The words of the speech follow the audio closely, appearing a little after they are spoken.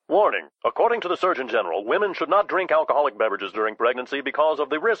Warning. According to the Surgeon General, women should not drink alcoholic beverages during pregnancy because of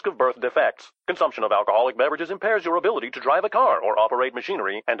the risk of birth defects. Consumption of alcoholic beverages impairs your ability to drive a car or operate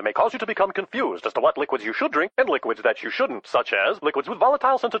machinery and may cause you to become confused as to what liquids you should drink and liquids that you shouldn't, such as liquids with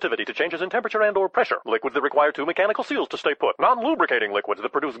volatile sensitivity to changes in temperature and or pressure, liquids that require two mechanical seals to stay put, non-lubricating liquids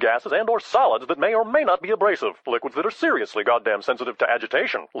that produce gases and or solids that may or may not be abrasive, liquids that are seriously goddamn sensitive to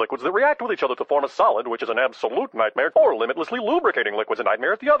agitation, liquids that react with each other to form a solid, which is an absolute nightmare, or limitlessly lubricating liquids a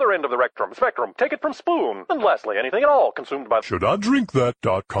nightmare at the other end of the spectrum. Take it from Spoon. And lastly, anything at all consumed by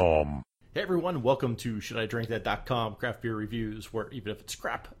ShouldIDrinkThat.com. Hey everyone, welcome to ShouldIDrinkThat.com craft beer reviews, where even if it's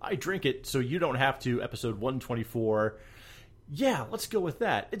crap, I drink it so you don't have to. Episode 124. Yeah, let's go with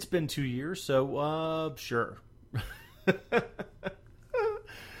that. It's been 2 years, so, sure.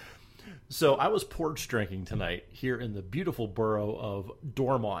 So I was porch drinking tonight here in the beautiful borough of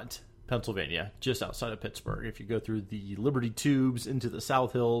Dormont, Pennsylvania, just outside of Pittsburgh. If you go through the Liberty Tubes into the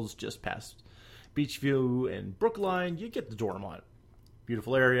South Hills, just past Beachview and Brookline, you get to Dormont.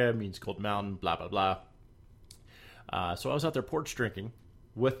 Beautiful area, means cold mountain, blah, blah, blah. So I was out there porch drinking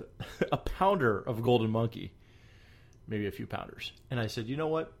with a pounder of Golden Monkey, maybe a few pounders. And I said, you know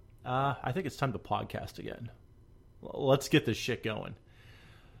what? I think it's time to podcast again. Let's get this shit going.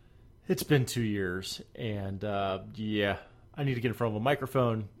 It's been 2 years, and yeah, I need to get in front of a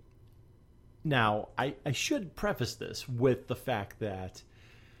microphone. Now, I should preface this with the fact that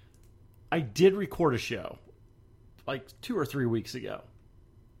I did record a show like 2 or 3 weeks ago,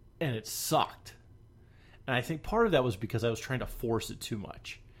 and it sucked. And I think part of that was because I was trying to force it too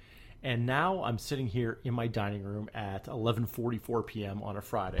much. And now I'm sitting here in my dining room at 11:44 p.m. on a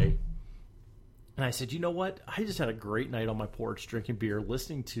Friday, and I said, you know what? I just had a great night on my porch drinking beer,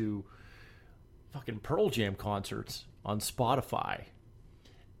 listening to fucking Pearl Jam concerts on Spotify.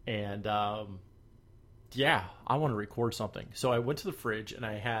 And, yeah, I want to record something. So I went to the fridge, and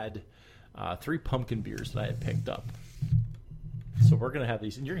I had 3 pumpkin beers that I had picked up. So we're going to have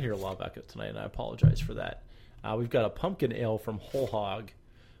these, and you're going to hear a lot about it tonight, and I apologize for that. We've got a pumpkin ale from Whole Hog.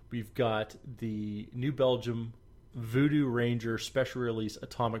 We've got the New Belgium Voodoo Ranger Special Release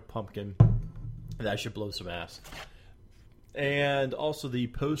Atomic Pumpkin. That should blow some ass. And also the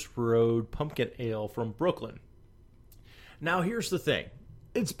Post Road Pumpkin Ale from Brooklyn. Now, here's the thing.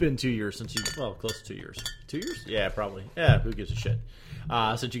 It's been 2 years since you... Well, close to 2 years. 2 years? Yeah, probably. Yeah, who gives a shit?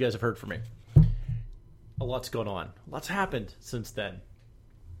 Since you guys have heard from me. A lot's going on. Lots happened since then.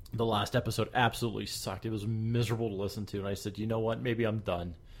 The last episode absolutely sucked. It was miserable to listen to. And I said, you know what? Maybe I'm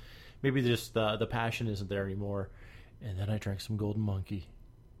done. Maybe just the passion isn't there anymore. And then I drank some Golden Monkey.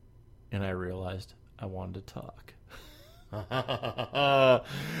 And I realized I wanted to talk.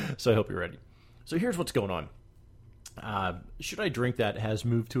 So I hope you're ready. So here's what's going on. Should I Drink That has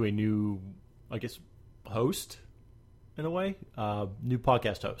moved to a new, I guess, host, in a way. New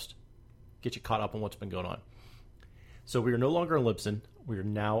podcast host. Get you caught up on what's been going on. So we are no longer on Libsyn. We are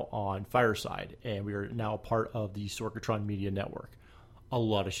now on Fireside, and we are now a part of the Sorgatron Media Network. A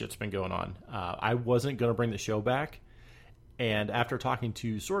lot of shit's been going on. I wasn't going to bring the show back, and after talking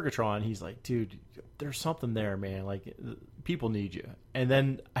to Sorgatron, he's like, dude, there's something there, man. Like, people need you. And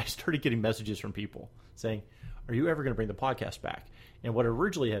then I started getting messages from people saying, are you ever going to bring the podcast back? And what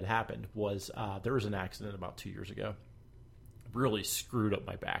originally had happened was there was an accident about 2 years ago. Really screwed up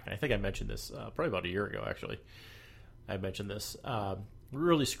my back. And I think I mentioned this probably about a year ago, actually. I mentioned this.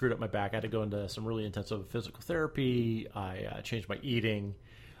 Really screwed up my back. I had to go into some really intensive physical therapy. I changed my eating.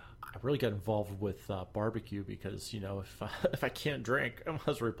 I really got involved with barbecue because, you know, if I can't drink, I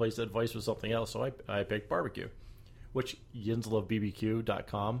must replace that vice with something else. So I picked barbecue, which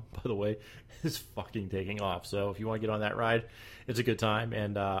yinslovebbq.com, by the way, is fucking taking off. So if you want to get on that ride, it's a good time,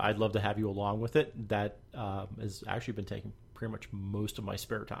 and I'd love to have you along with it. That has actually been taking pretty much most of my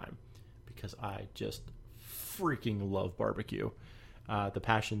spare time because I just freaking love barbecue. The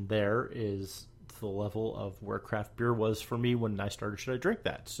passion there is to the level of where craft beer was for me when I started Should I Drink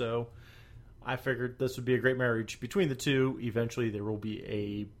That? So I figured this would be a great marriage between the two. Eventually there will be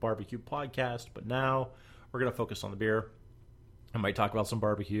a barbecue podcast, but now we're going to focus on the beer. I might talk about some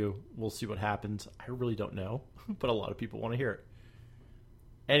barbecue. We'll see what happens. I really don't know, but a lot of people want to hear it.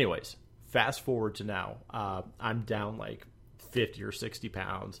 Anyways, fast forward to now. I'm down like 50 or 60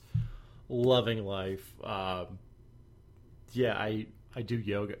 pounds. Loving life. Yeah, I do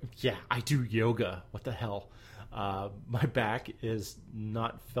yoga. Yeah, I do yoga. What the hell? My back is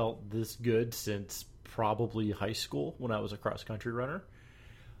not felt this good since probably high school when I was a cross-country runner.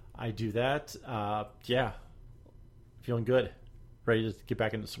 I do that. Yeah, feeling good. Ready to get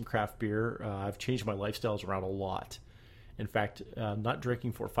back into some craft beer. I've changed my lifestyles around a lot. In fact, not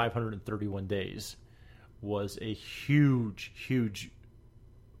drinking for 531 days was a huge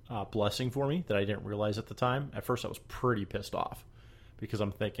blessing for me that I didn't realize at the time. At first, I was pretty pissed off because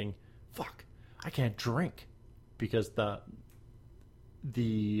I'm thinking, fuck, I can't drink because the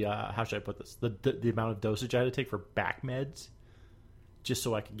how should I put this? The amount of dosage I had to take for back meds just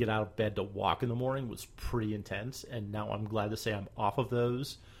so I could get out of bed to walk in the morning was pretty intense. And now I'm glad to say I'm off of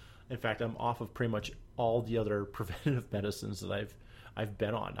those. In fact, I'm off of pretty much all the other preventative medicines that I've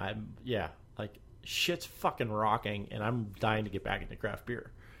been on. Like shit's fucking rocking, and I'm dying to get back into craft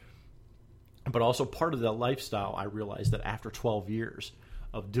beer. But also part of that lifestyle, I realized that after 12 years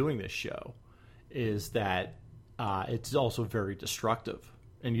of doing this show, is that it's also very destructive,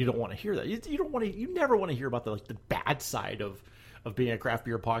 and you don't want to hear that. You never want to hear about the bad side of being a craft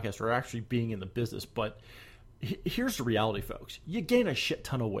beer podcast or actually being in the business. But here's the reality, folks. You gain a shit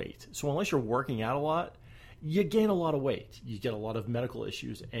ton of weight. So unless you're working out a lot, you gain a lot of weight. You get a lot of medical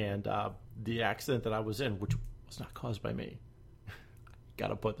issues. And the accident that I was in, which was not caused by me, got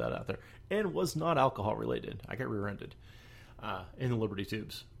to put that out there, and was not alcohol related. I got rear-ended in the Liberty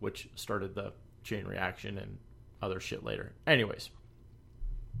Tubes, which started the chain reaction and other shit later. Anyways,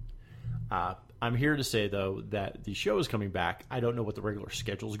 I'm here to say, though, that the show is coming back. I don't know what the regular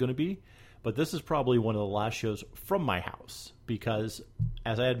schedule is going to be, but this is probably one of the last shows from my house because,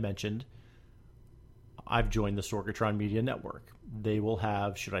 as I had mentioned, I've joined the Sorgatron Media Network. They will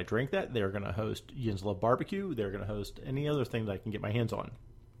have Should I Drink That? They're going to host Yin's Love Barbecue. They're going to host any other thing that I can get my hands on.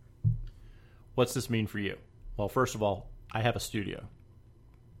 What's this mean for you? Well, first of all, I have a studio.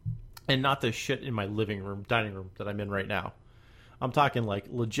 And not the shit in my living room, dining room that I'm in right now. I'm talking like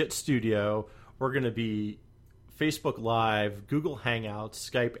legit studio. We're going to be Facebook Live, Google Hangouts,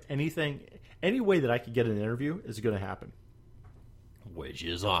 Skype, anything. Any way that I could get an interview is going to happen. Which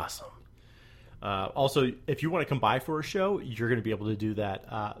is awesome. Also, if you want to come by for a show, you're going to be able to do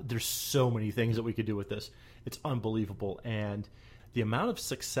that. There's so many things that we could do with this. It's unbelievable. And the amount of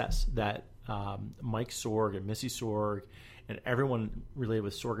success that Mike Sorg and Missy Sorg and everyone related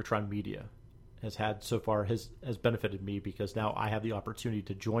with Sorgatron Media has had so far has benefited me because now I have the opportunity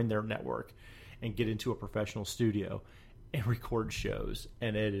to join their network and get into a professional studio and record shows.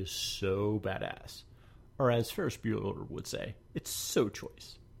 And it is so badass. Or as Ferris Bueller would say, it's so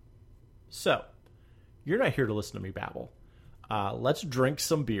choice. So, you're not here to listen to me babble. Let's drink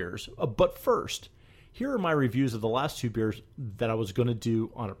some beers. But first, here are my reviews of the last two beers that I was going to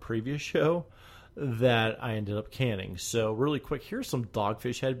do on a previous show that I ended up canning. So, really quick, here's some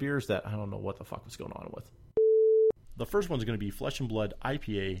Dogfish Head beers that I don't know what the fuck was going on with. The first one's going to be Flesh and Blood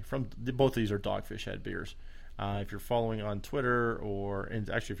IPA. Both of these are Dogfish Head beers. If you're following on Twitter and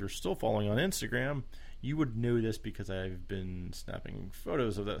actually if you're still following on Instagram, you would know this because I've been snapping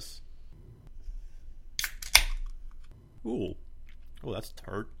photos of this. Ooh. Oh, that's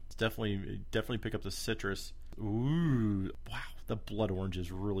tart. It's definitely pick up the citrus. Ooh. Wow. The blood orange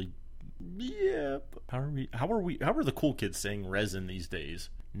is really. Yep. How are the cool kids saying resin these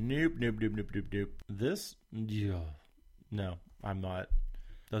days? Nope. This? Yeah. No, I'm not.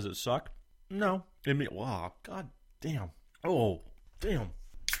 Does it suck? No. Wow. God damn. Oh, damn.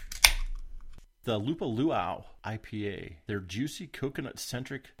 The Lupa Luau IPA. They're juicy,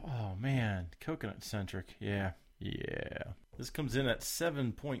 coconut-centric. Oh, man. Coconut-centric. Yeah. This comes in at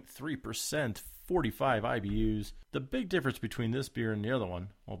 7.3%, 45 IBUs. The big difference between this beer and the other one,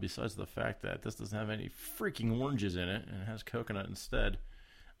 well, besides the fact that this doesn't have any freaking oranges in it and it has coconut instead,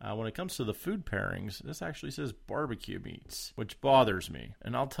 when it comes to the food pairings, this actually says barbecue meats, which bothers me.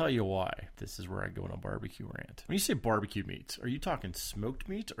 And I'll tell you why. This is where I go on a barbecue rant. When you say barbecue meats, are you talking smoked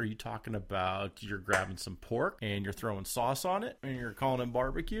meat? Are you talking about you're grabbing some pork and you're throwing sauce on it and you're calling it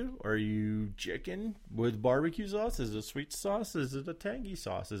barbecue? Are you chicken with barbecue sauce? Is it a sweet sauce? Is it a tangy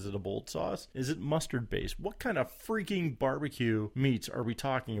sauce? Is it a bold sauce? Is it mustard based? What kind of freaking barbecue meats are we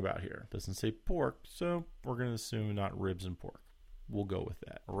talking about here? Doesn't say pork, so we're going to assume not ribs and pork. We'll go with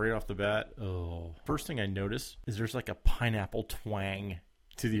that. Right off the bat, first thing I notice is there's like a pineapple twang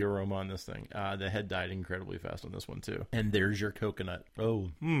to the aroma on this thing. The head died incredibly fast on this one too. And there's your coconut.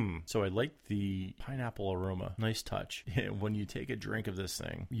 So I like the pineapple aroma. Nice touch. When you take a drink of this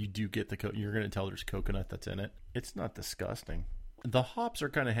thing, you do get you're going to tell there's coconut that's in it. It's not disgusting. The hops are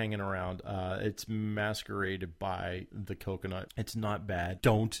kind of hanging around. It's masqueraded by the coconut. It's not bad.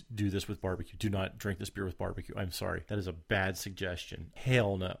 Don't do this with barbecue. Do not drink this beer with barbecue. I'm sorry. That is a bad suggestion.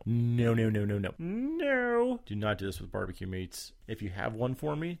 Hell no. No. Do not do this with barbecue meats. If you have one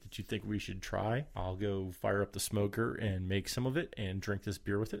for me that you think we should try, I'll go fire up the smoker and make some of it and drink this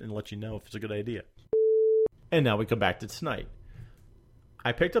beer with it and let you know if it's a good idea. And now we come back to tonight.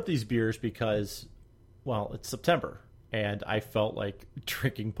 I picked up these beers because, well, it's September. And I felt like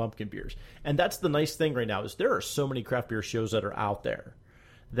drinking pumpkin beers. And that's the nice thing right now is there are so many craft beer shows that are out there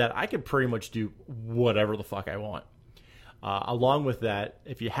that I can pretty much do whatever the fuck I want. Along with that,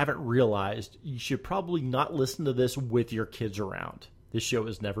 if you haven't realized, you should probably not listen to this with your kids around. This show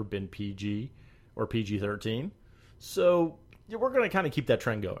has never been PG or PG-13. So we're going to kind of keep that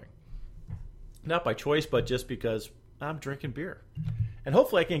trend going. Not by choice, but just because I'm drinking beer. And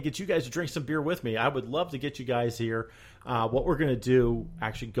hopefully I can get you guys to drink some beer with me. I would love to get you guys here. What we're going to do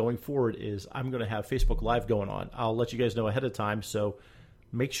actually going forward is I'm going to have Facebook Live going on. I'll let you guys know ahead of time. So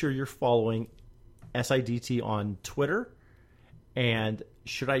make sure you're following SIDT on Twitter. And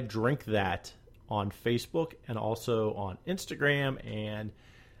Should I Drink That on Facebook and also on Instagram and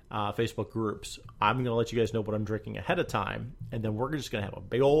Facebook groups. I'm going to let you guys know what I'm drinking ahead of time. And then we're just going to have a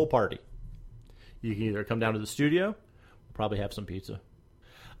big old party. You can either come down to the studio, we'll probably have some pizza.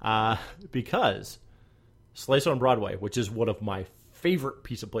 Because Slice on Broadway, which is one of my favorite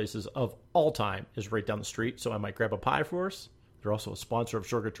pizza places of all time, is right down the street. So I might grab a pie for us. They're also a sponsor of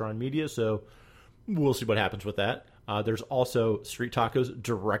Sorgatron Media, so we'll see what happens with that. There's also Street Tacos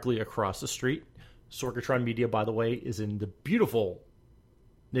directly across the street. Sorgatron Media, by the way, is in the beautiful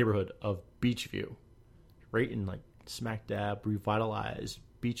neighborhood of Beachview. Right in like smack dab, revitalized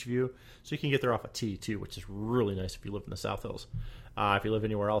Beachview. So you can get there off a T too, which is really nice if you live in the South Hills. If you live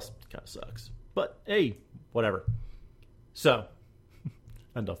anywhere else, it kind of sucks. But hey, whatever. So,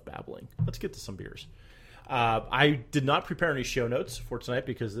 enough babbling. Let's get to some beers. I did not prepare any show notes for tonight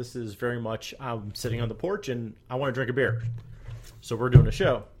because this is very much I'm sitting on the porch and I want to drink a beer. So we're doing a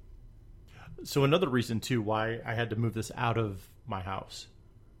show. So another reason too why I had to move this out of my house,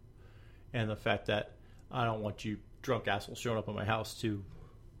 and the fact that I don't want you drunk assholes showing up at my house to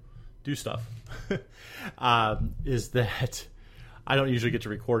do stuff, is that I don't usually get to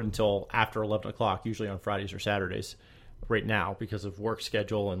record until after 11 o'clock, usually on Fridays or Saturdays right now because of work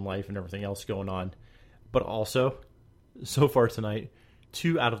schedule and life and everything else going on. But also, so far tonight,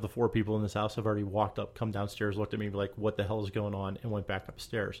 2 out of the 4 people in this house have already walked up, come downstairs, looked at me like, what the hell is going on, and went back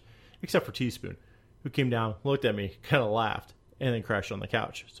upstairs. Except for Teaspoon, who came down, looked at me, kind of laughed, and then crashed on the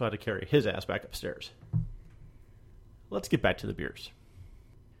couch. So I had to carry his ass back upstairs. Let's get back to the beers.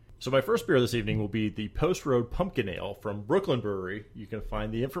 So my first beer this evening will be the Post Road Pumpkin Ale from Brooklyn Brewery. You can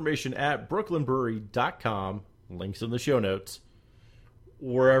find the information at brooklynbrewery.com. Links in the show notes.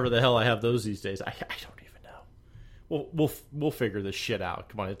 Wherever the hell I have those these days. I don't even know. We'll figure this shit out.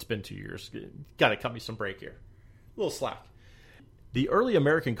 Come on, it's been 2 years. Got to cut me some break here. A little slack. The early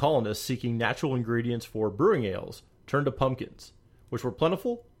American colonists seeking natural ingredients for brewing ales turned to pumpkins, which were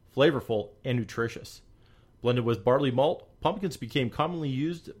plentiful, flavorful, and nutritious. Blended with barley malt, pumpkins became commonly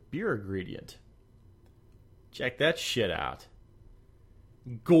used beer ingredient. Check that shit out.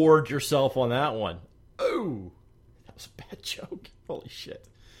 Gorge yourself on that one. Oh, that was a bad joke. Holy shit.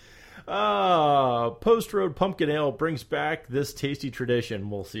 Post Road Pumpkin Ale brings back this tasty tradition.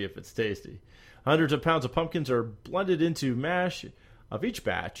 We'll see if it's tasty. Hundreds of pounds of pumpkins are blended into mash of each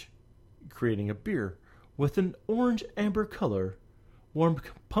batch, creating a beer with an orange amber color, warm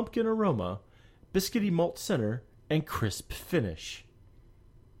pumpkin aroma, biscuity malt center, and crisp finish.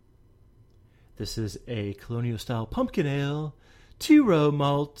 This is a colonial-style pumpkin ale, 2-row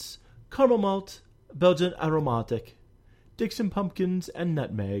malts, caramel malt, Belgian aromatic, Dixon pumpkins and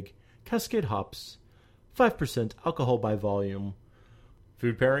nutmeg, Cascade hops, 5% alcohol by volume.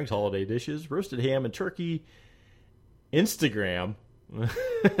 Food pairings, holiday dishes, roasted ham and turkey. Instagram.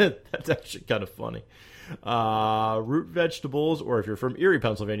 That's actually kind of funny. Root vegetables, or if you're from Erie,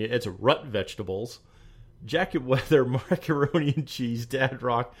 Pennsylvania, it's rut vegetables. Jacket weather, macaroni and cheese, Dad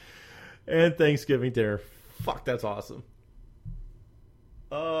Rock, and Thanksgiving dinner. Fuck, that's awesome.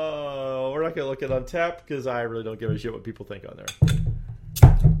 We're not going to look at Untapped because I really don't give a shit what people think on there.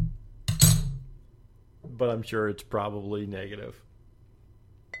 But I'm sure it's probably negative.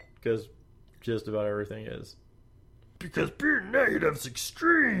 Because just about everything is. Because being negative's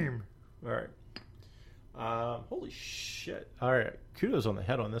extreme. Alright. Holy shit. Alright. Kudos on the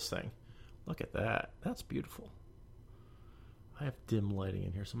head on this thing. Look at that. That's beautiful. I have dim lighting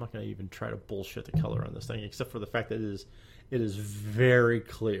in here, so I'm not going to even try to bullshit the color on this thing, except for the fact that it is very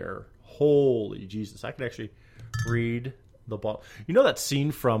clear. Holy Jesus. I can actually read the bottle. You know that scene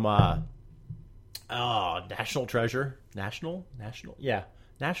from National Treasure? National? Yeah.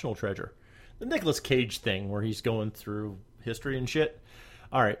 National Treasure. The Nicolas Cage thing where he's going through history and shit.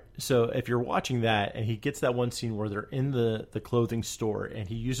 All right, so if you're watching that and he gets that one scene where they're in the clothing store and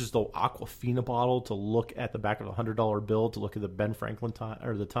he uses the Aquafina bottle to look at the back of a $100 bill to look at the Ben Franklin time,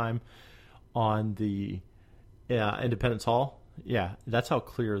 or the time on the Independence Hall. Yeah, that's how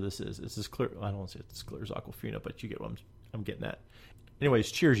clear this is. It's as clear. I don't want to say it's as clear as Aquafina, but you get what I'm getting at.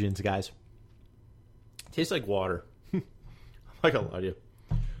 Anyways, cheers, yins, guys. Tastes like water. I'm not gonna lie to you.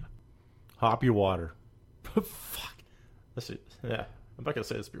 Hoppy water. Fuck. Let's see. Yeah, I'm not gonna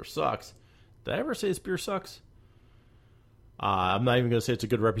say this beer sucks. Did I ever say this beer sucks? I'm not even gonna say it's a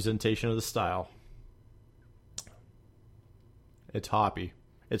good representation of the style. It's hoppy.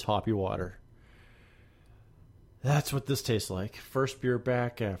 It's hoppy water. That's what this tastes like. First beer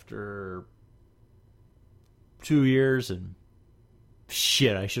back after 2 years, and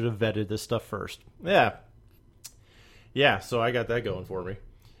shit, I should have vetted this stuff first. Yeah. Yeah, so I got that going for me.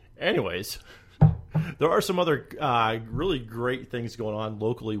 Anyways, there are some other really great things going on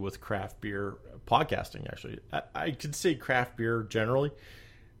locally with craft beer podcasting, actually. I could say craft beer generally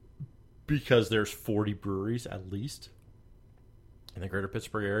because there's 40 breweries at least in the greater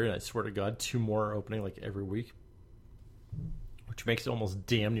Pittsburgh area. And I swear to God, 2 more are opening like every week, which makes it almost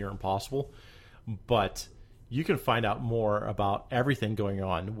damn near impossible. But you can find out more about everything going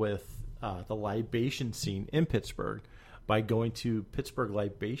on with the libation scene in Pittsburgh by going to Pittsburgh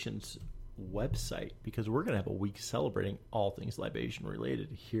Libations website, because we're going to have a week celebrating all things libation related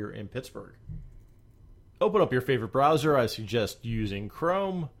here in Pittsburgh. Open up your favorite browser. I suggest using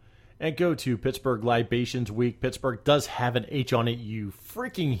Chrome and go to Pittsburgh Libations Week. Pittsburgh does have an H on it, you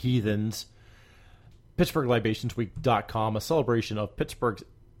freaking heathens. PittsburghLibationsWeek.com, a celebration of Pittsburgh's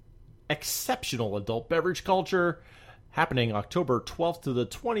exceptional adult beverage culture, happening October 12th to the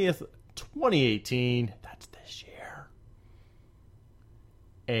 20th, 2018. That's this year.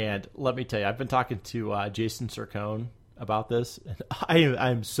 And let me tell you, I've been talking to Jason Sircone about this, and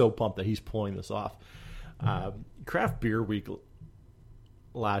I'm so pumped that he's pulling this off. Craft Beer Week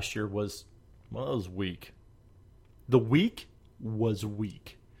last year was, well, it was weak. The week was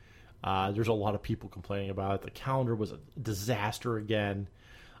weak. There's a lot of people complaining about it. The calendar was a disaster again.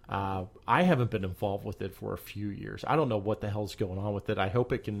 I haven't been involved with it for a few years. I don't know what the hell's going on with it. I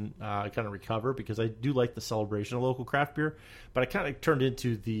hope it can kind of recover, because I do like the celebration of local craft beer. But I kind of turned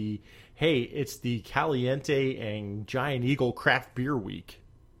into hey, it's the Caliente and Giant Eagle Craft Beer Week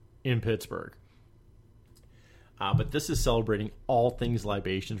in Pittsburgh. But this is celebrating all things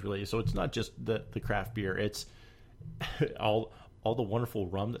libations related. So it's not just the craft beer. It's all the wonderful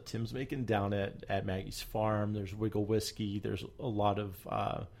rum that Tim's making down at Maggie's Farm. There's Wiggle Whiskey. There's a lot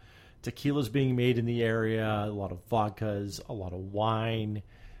of tequilas being made in the area, a lot of vodkas, a lot of wine,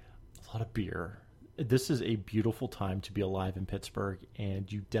 a lot of beer. This is a beautiful time to be alive in Pittsburgh,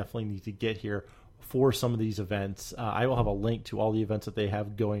 and you definitely need to get here for some of these events. I will have a link to all the events that they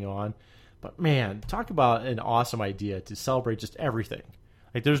have going on. But man, talk about an awesome idea to celebrate just everything.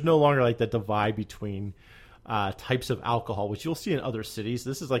 Like, there's no longer like that divide between types of alcohol, which you'll see in other cities.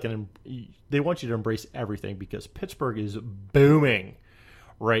 This is like they want you to embrace everything, because Pittsburgh is booming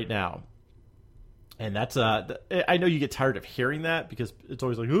right now. And that's I know you get tired of hearing that, because it's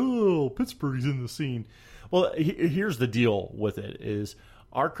always like, oh, Pittsburgh's in the scene. Well, here's the deal with it is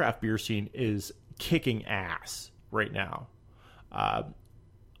our craft beer scene is kicking ass right now.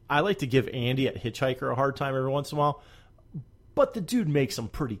 I like to give Andy at Hitchhiker a hard time every once in a while, but the dude makes some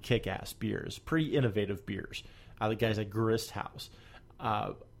pretty kick-ass beers, pretty innovative beers. The guys at Grist House.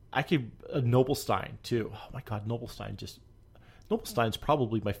 I could Noblestein too. Oh my God, Noblestein's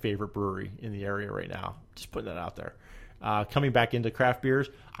probably my favorite brewery in the area right now. Just putting that out there. Coming back into craft beers,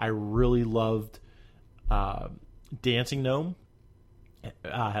 I really loved Dancing Gnome.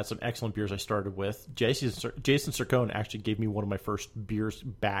 Had some excellent beers I started with. Jason Sircone actually gave me one of my first beers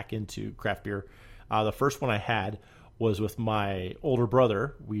back into craft beer. The first one I had was with my older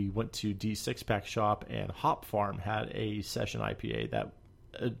brother. We went to D6 Pack Shop, and Hop Farm had a session IPA that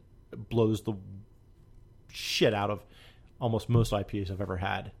blows the shit out of almost most IPAs I've ever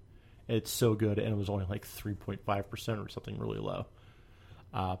had. It's so good, and it was only like 3.5% or something really low.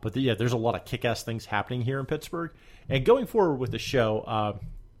 But there's a lot of kick-ass things happening here in Pittsburgh. And going forward with the show,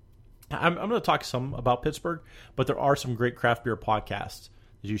 I'm going to talk some about Pittsburgh, but there are some great craft beer podcasts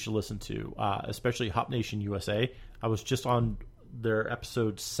that you should listen to, especially Hop Nation USA. I was just on their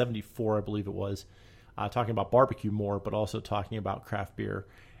episode 74, I believe it was, talking about barbecue more, but also talking about craft beer.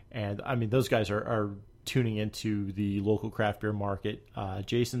 And, I mean, those guys are tuning into the local craft beer market.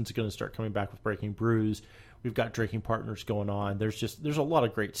 Jason's going to start coming back with Breaking Brews. We've got drinking partners going on. There's a lot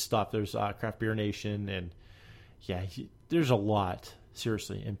of great stuff. There's Craft Beer Nation, and there's a lot,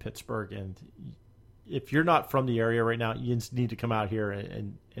 seriously, in Pittsburgh. And if you're not from the area right now, you need to come out here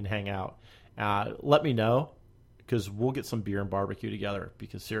and hang out. Let me know, because we'll get some beer and barbecue together,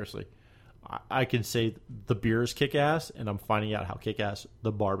 because seriously, I can say the beer is kick-ass, and I'm finding out how kick-ass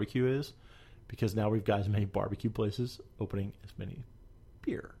the barbecue is, because now we've got as many barbecue places opening as many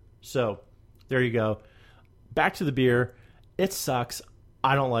beer. So there you go. Back to the beer. It sucks.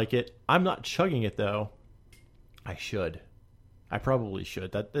 I don't like it. I'm not chugging it, though. I should. I probably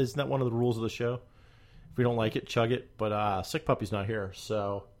should. Isn't that one of the rules of the show? If we don't like it, chug it. But Sick Puppy's not here,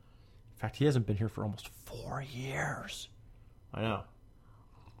 so in fact, he hasn't been here for almost 4 years. I know.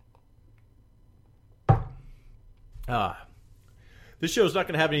 This show is not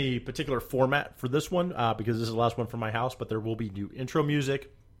going to have any particular format for this one because this is the last one from my house, but there will be new intro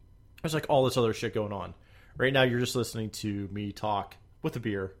music. There's like all this other shit going on. Right now, you're just listening to me talk with a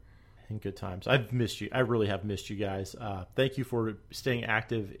beer and good times. I've missed you. I really have missed you guys. Thank you for staying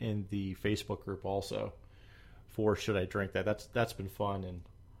active in the Facebook group also for Should I Drink That? That's been fun, and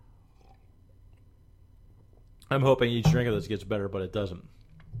I'm hoping each drink of this gets better, but it doesn't.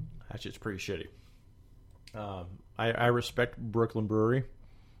 Actually, it's pretty shitty. I respect Brooklyn Brewery.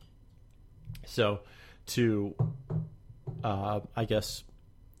 So to, I guess,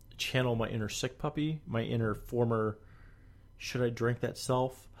 channel my inner Sick Puppy, my inner former Should I Drink That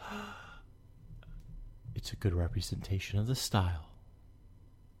self, it's a good representation of the style.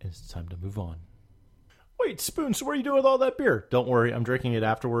 And it's time to move on. Wait, Spoon, so what are you doing with all that beer? Don't worry, I'm drinking it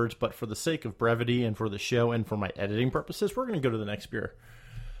afterwards, but for the sake of brevity and for the show and for my editing purposes, we're going to go to the next beer.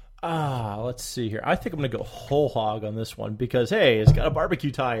 Let's see here. I think I'm going to go whole hog on this one because, hey, it's got a barbecue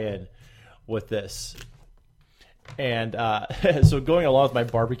tie-in with this. And so going along with my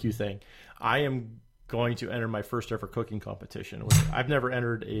barbecue thing, I am going to enter my first ever cooking competition. I've never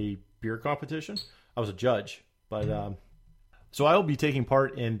entered a beer competition. I was a judge. But so I will be taking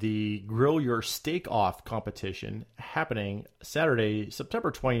part in the Grill Your Steak Off competition happening Saturday,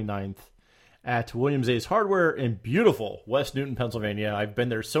 September 29th. At Williams Ace Hardware in beautiful West Newton, Pennsylvania. I've been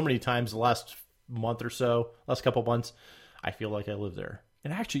there so many times the last month or so, last couple months. I feel like I live there.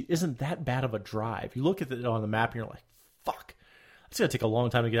 It actually isn't that bad of a drive. You look at it on the map and you're like, fuck, it's going to take a long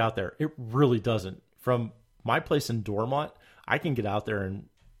time to get out there. It really doesn't. From my place in Dormont, I can get out there in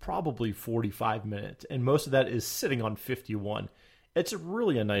probably 45 minutes, and most of that is sitting on 51. It's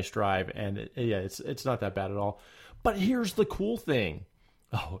really a nice drive, and it's not that bad at all. But here's the cool thing.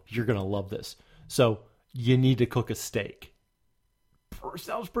 Oh, you're going to love this. So you need to cook a steak.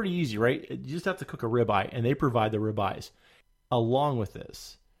 Sounds pretty easy, right? You just have to cook a ribeye, and they provide the ribeyes. Along with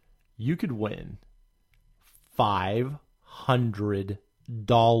this, you could win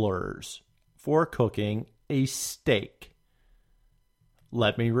 $500 for cooking a steak.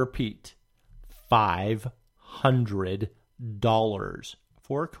 Let me repeat. $500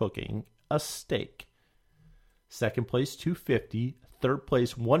 for cooking a steak. Second place, $250. Third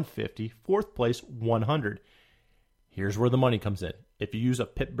place, $150. Fourth place, $100. Here's where the money comes in. If you use a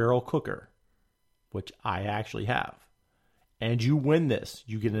pit barrel cooker, which I actually have, and you win this,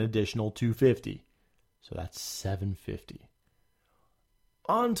 you get an additional $250. So that's $750.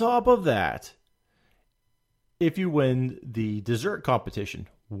 On top of that, if you win the dessert competition,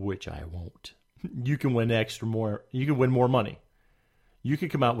 which I won't, you can win more. You can win more money. You can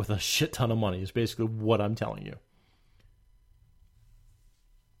come out with a shit ton of money is basically what I'm telling you.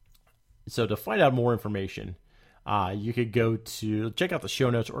 So to find out more information, you could go to check out the show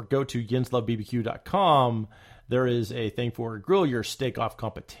notes or go to yinslovebbq.com. There is a thing for Grill Your Steak Off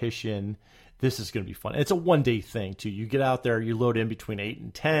competition. This is going to be fun. It's a one-day thing, too. You get out there, you load in between 8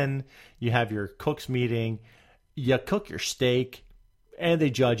 and 10. You have your cooks meeting. You cook your steak, and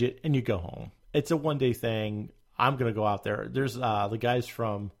they judge it, and you go home. It's a one-day thing. I'm going to go out there. There's the guys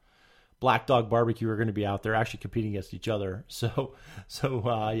from Black Dog Barbecue are going to be out there actually competing against each other. So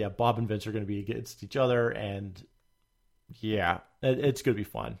Bob and Vince are going to be against each other, and yeah, it's going to be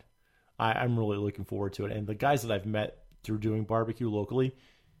fun. I'm really looking forward to it. And the guys that I've met through doing barbecue locally,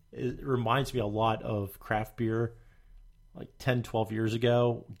 it reminds me a lot of craft beer like 10, 12 years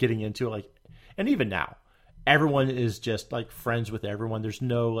ago, getting into it. And even now, everyone is just like friends with everyone. There's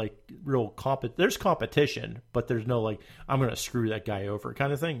no like real there's competition, but there's no like, I'm going to screw that guy over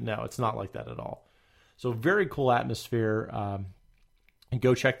kind of thing. No, it's not like that at all. So very cool atmosphere. And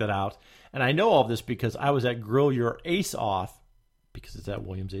go check that out. And I know all of this because I was at Grill Your Ace Off, because it's at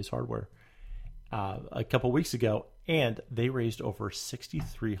Williams Ace Hardware, a couple weeks ago, and they raised over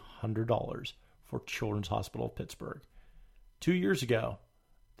 $6,300 for Children's Hospital of Pittsburgh. 2 years ago,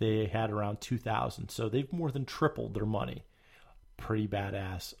 they had around $2,000, so they've more than tripled their money. Pretty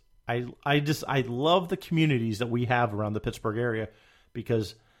badass. I love the communities that we have around the Pittsburgh area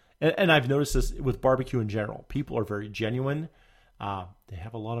because, and I've noticed this with barbecue in general, people are very genuine. They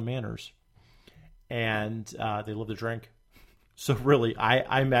have a lot of manners, and they love to drink. So really,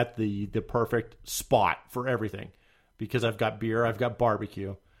 I'm at the perfect spot for everything because I've got beer, I've got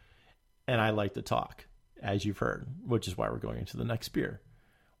barbecue, and I like to talk, as you've heard, which is why we're going into the next beer.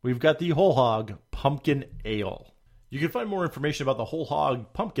 We've got the Whole Hog Pumpkin Ale. You can find more information about the Whole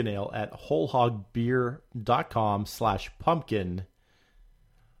Hog Pumpkin Ale at wholehogbeer.com/pumpkin.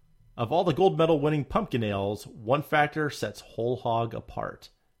 Of all the gold medal winning pumpkin ales, one factor sets Whole Hog apart: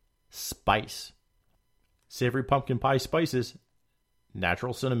 spice. Savory pumpkin pie spices,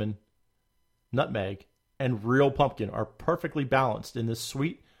 natural cinnamon, nutmeg, and real pumpkin are perfectly balanced in this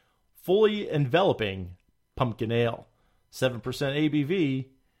sweet, fully enveloping pumpkin ale. 7% ABV,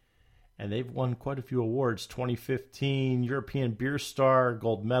 and they've won quite a few awards. 2015 European Beer Star,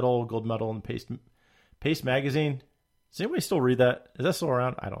 gold medal in Paste Magazine. Does anybody still read that? Is that still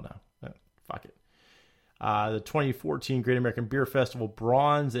around? I don't know. Fuck it. The 2014 Great American Beer Festival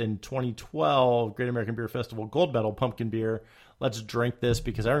bronze, and 2012 Great American Beer Festival gold medal pumpkin beer. Let's drink this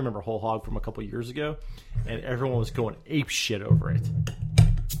because I remember Whole Hog from a couple years ago, and everyone was going ape shit over it.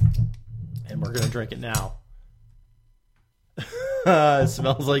 And we're going to drink it now. It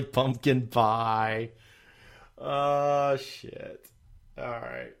smells like pumpkin pie. Oh, shit. All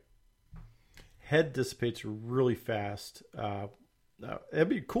right. Head dissipates really fast. It'd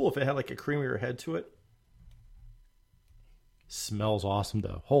be cool if it had like a creamier head to it. Smells awesome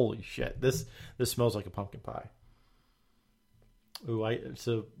though. Holy shit. This smells like a pumpkin pie. Ooh,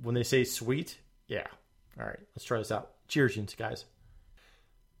 so when they say sweet, yeah. All right, let's try this out. Cheers, guys.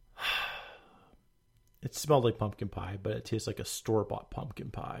 It smelled like pumpkin pie, but it tastes like a store-bought pumpkin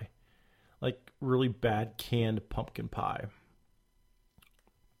pie. Like really bad canned pumpkin pie.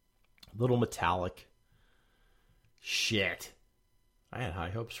 A little metallic. Shit. I had high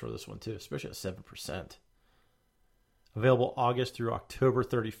hopes for this one too, especially at 7%. Available August through October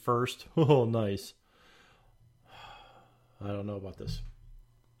 31st. Oh, nice. I don't know about this.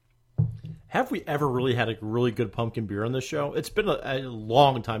 Have we ever really had a really good pumpkin beer on this show? It's been a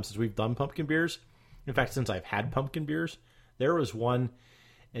long time since we've done pumpkin beers. In fact, since I've had pumpkin beers. There was one,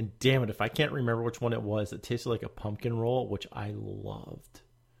 and damn it, if I can't remember which one it was, it tasted like a pumpkin roll, which I loved.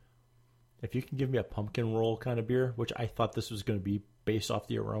 If you can give me a pumpkin roll kind of beer, which I thought this was going to be based off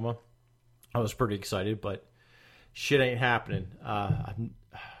the aroma, I was pretty excited, but shit ain't happening. I'm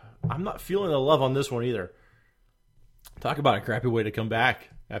not feeling the love on this one either. Talk about a crappy way to come back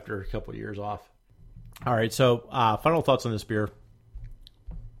after a couple of years off. All right, so final thoughts on this beer.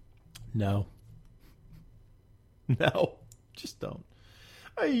 No, just don't.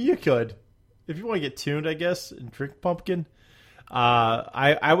 You could. If you want to get tuned, I guess, and drink pumpkin,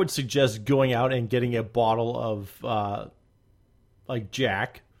 I would suggest going out and getting a bottle of like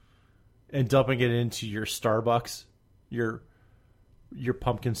Jack and dumping it into your Starbucks, your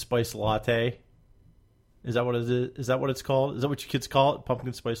pumpkin spice latte. Is that what it is? Is that what it's called? Is that what your kids call it?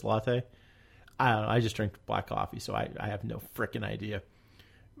 Pumpkin spice latte? I don't know. I just drink black coffee, so I have no freaking idea.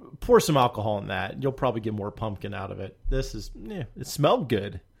 Pour some alcohol in that. You'll probably get more pumpkin out of it. This is, it smelled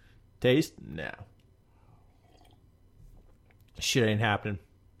good. Taste? No. Shit ain't happening.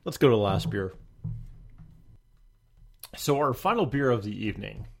 Let's go to the last beer. So our final beer of the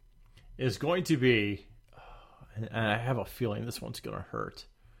evening is going to be, and I have a feeling this one's going to hurt,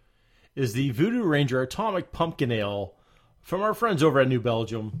 is the Voodoo Ranger Atomic Pumpkin Ale from our friends over at New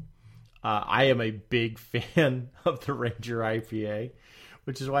Belgium. I am a big fan of the Ranger IPA,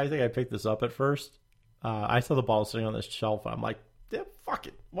 which is why I think I picked this up at first. I saw the bottle sitting on this shelf, and I'm like, yeah, fuck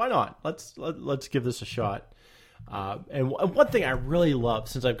it. Why not? Let's give this a shot. And one thing I really love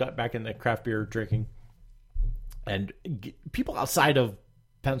since I've got back into craft beer drinking, and people outside of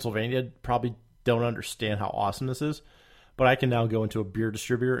Pennsylvania probably don't understand how awesome this is, but I can now go into a beer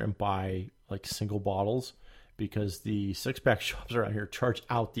distributor and buy like single bottles because the 6-pack shops around here charge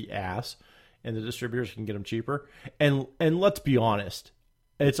out the ass, and the distributors can get them cheaper. And let's be honest,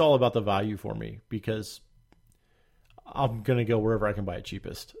 it's all about the value for me because I'm gonna go wherever I can buy it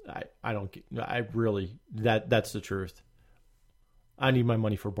cheapest. That's the truth. I need my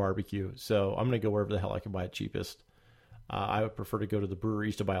money for barbecue, so I'm gonna go wherever the hell I can buy it cheapest. I would prefer to go to the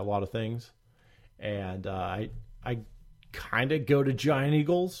breweries to buy a lot of things, and I kind of go to Giant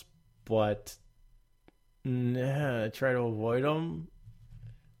Eagles, but I try to avoid them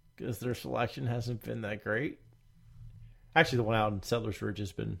because their selection hasn't been that great. Actually, the one out in Settlers Ridge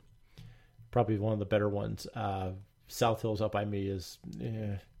has been probably one of the better ones. South Hills up by me is,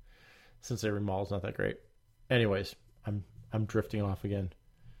 since they remodeled, it's not that great. Anyways, I'm drifting off again.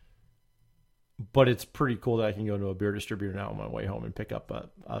 But it's pretty cool that I can go to a beer distributor now on my way home and pick up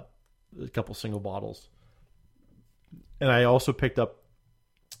a couple single bottles. And I also picked up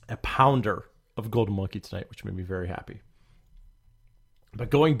a pounder of Golden Monkey tonight, which made me very happy.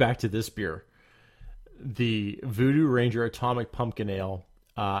 But going back to this beer, the Voodoo Ranger Atomic Pumpkin Ale,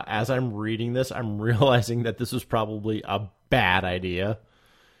 as I'm reading this, I'm realizing that this was probably a bad idea,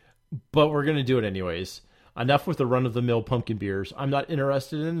 but we're going to do it anyways. Enough with the run-of-the-mill pumpkin beers. I'm not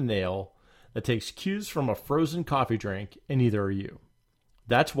interested in an ale that takes cues from a frozen coffee drink, and neither are you.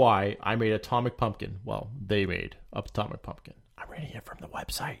 That's why I made Atomic Pumpkin. Well, they made Atomic Pumpkin. I'm reading it from the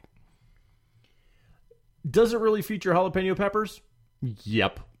website. Does it really feature jalapeno peppers?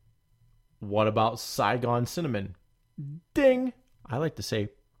 Yep. What about Saigon cinnamon? Ding. I like to say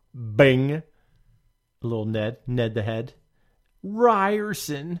bing. A little Ned the head.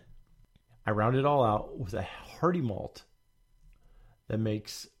 Ryerson. I round it all out with a hearty malt that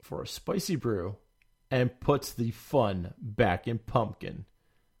makes for a spicy brew and puts the fun back in pumpkin.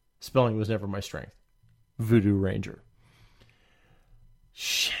 Spelling was never my strength. Voodoo Ranger.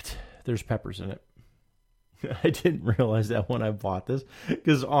 Shit, there's peppers in it. I didn't realize that when I bought this,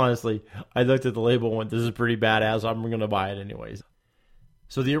 because honestly, I looked at the label and went, this is pretty badass, I'm going to buy it anyways.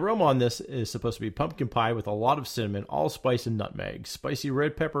 So the aroma on this is supposed to be pumpkin pie with a lot of cinnamon, allspice, and nutmeg. Spicy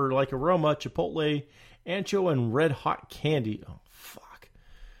red pepper-like aroma, chipotle, ancho, and red hot candy. Oh, fuck.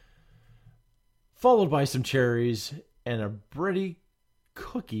 Followed by some cherries and a bready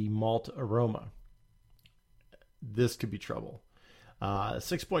cookie malt aroma. This could be trouble.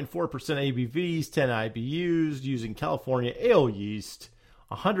 6.4% ABVs, 10 IBUs, using California ale yeast,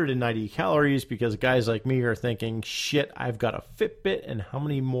 190 calories, because guys like me are thinking, shit, I've got a Fitbit, and how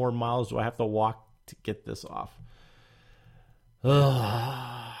many more miles do I have to walk to get this off?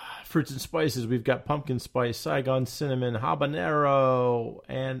 Fruits and spices, we've got pumpkin spice, Saigon cinnamon, habanero,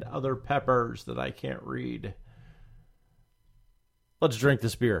 and other peppers that I can't read. Let's drink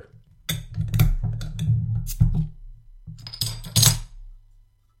this beer.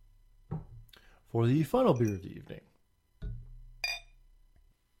 For the final beer of the evening.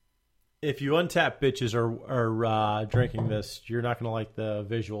 If you untap bitches are drinking this, you're not going to like the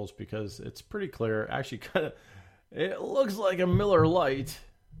visuals because it's pretty clear. Actually, it looks like a Miller Lite.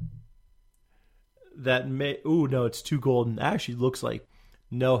 Ooh, no, it's too golden. Actually, looks like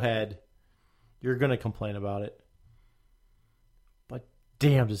no head. You're going to complain about it. But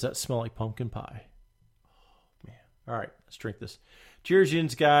damn, does that smell like pumpkin pie? Oh, man. All right, let's drink this. Cheers,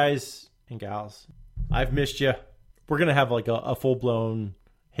 yins, guys and gals. I've missed you. We're going to have like a full-blown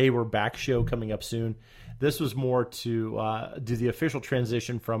hey, we're back show coming up soon. This was more to do the official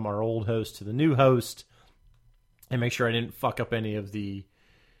transition from our old host to the new host and make sure I didn't fuck up any of the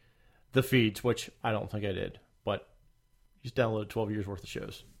feeds, which I don't think I did. But you just downloaded 12 years worth of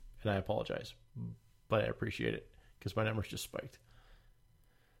shows, and I apologize. But I appreciate it because my numbers just spiked.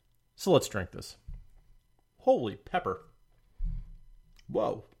 So let's drink this. Holy pepper.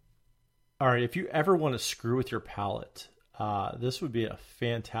 Whoa. All right, if you ever want to screw with your palate, this would be a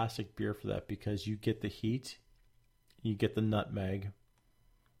fantastic beer for that because you get the heat, you get the nutmeg,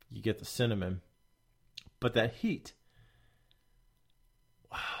 you get the cinnamon, but that heat,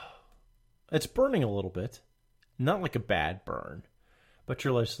 wow, it's burning a little bit. Not like a bad burn, but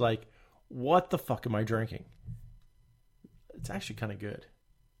you're just like, what the fuck am I drinking? It's actually kind of good.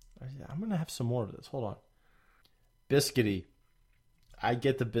 I'm going to have some more of this. Hold on. Biscuity. I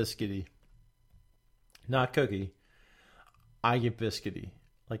get the biscuity. Not cookie. I get biscuity.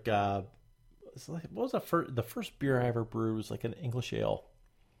 Like, what was the first beer I ever brewed was like an English ale.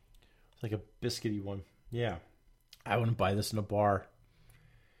 It's like a biscuity one. Yeah. I wouldn't buy this in a bar.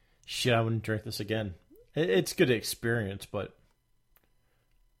 Shit, I wouldn't drink this again. It's good experience, but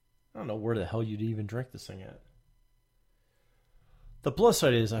I don't know where the hell you'd even drink this thing at. The plus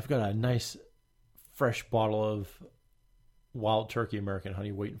side is I've got a nice fresh bottle of Wild Turkey American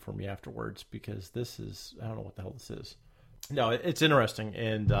Honey waiting for me afterwards because this is, I don't know what the hell this is. No, it's interesting,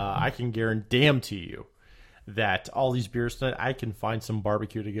 and I can guarantee you that all these beers tonight, I can find some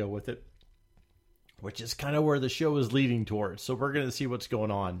barbecue to go with it, which is kind of where the show is leading towards. So we're going to see what's going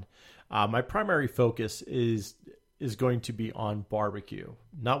on. My primary focus is going to be on barbecue,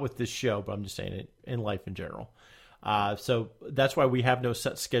 not with this show, but I'm just saying it in life in general. So that's why we have no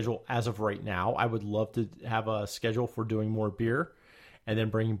set schedule as of right now. I would love to have a schedule for doing more beer and then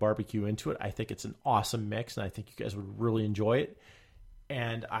bringing barbecue into it. I think it's an awesome mix, and I think you guys would really enjoy it.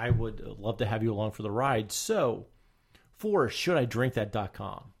 And I would love to have you along for the ride. So for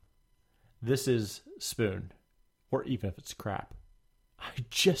shouldidrinkthat.com, this is Spoon, or even if it's crap, I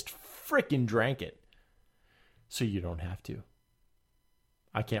just freaking drank it, so you don't have to.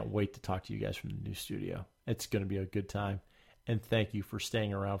 I can't wait to talk to you guys from the new studio. It's going to be a good time. And thank you for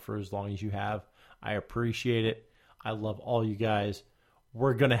staying around for as long as you have. I appreciate it. I love all you guys.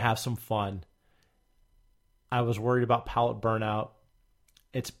 We're going to have some fun. I was worried about palate burnout.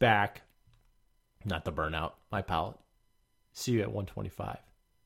 It's back. Not the burnout, my palate. See you at 125.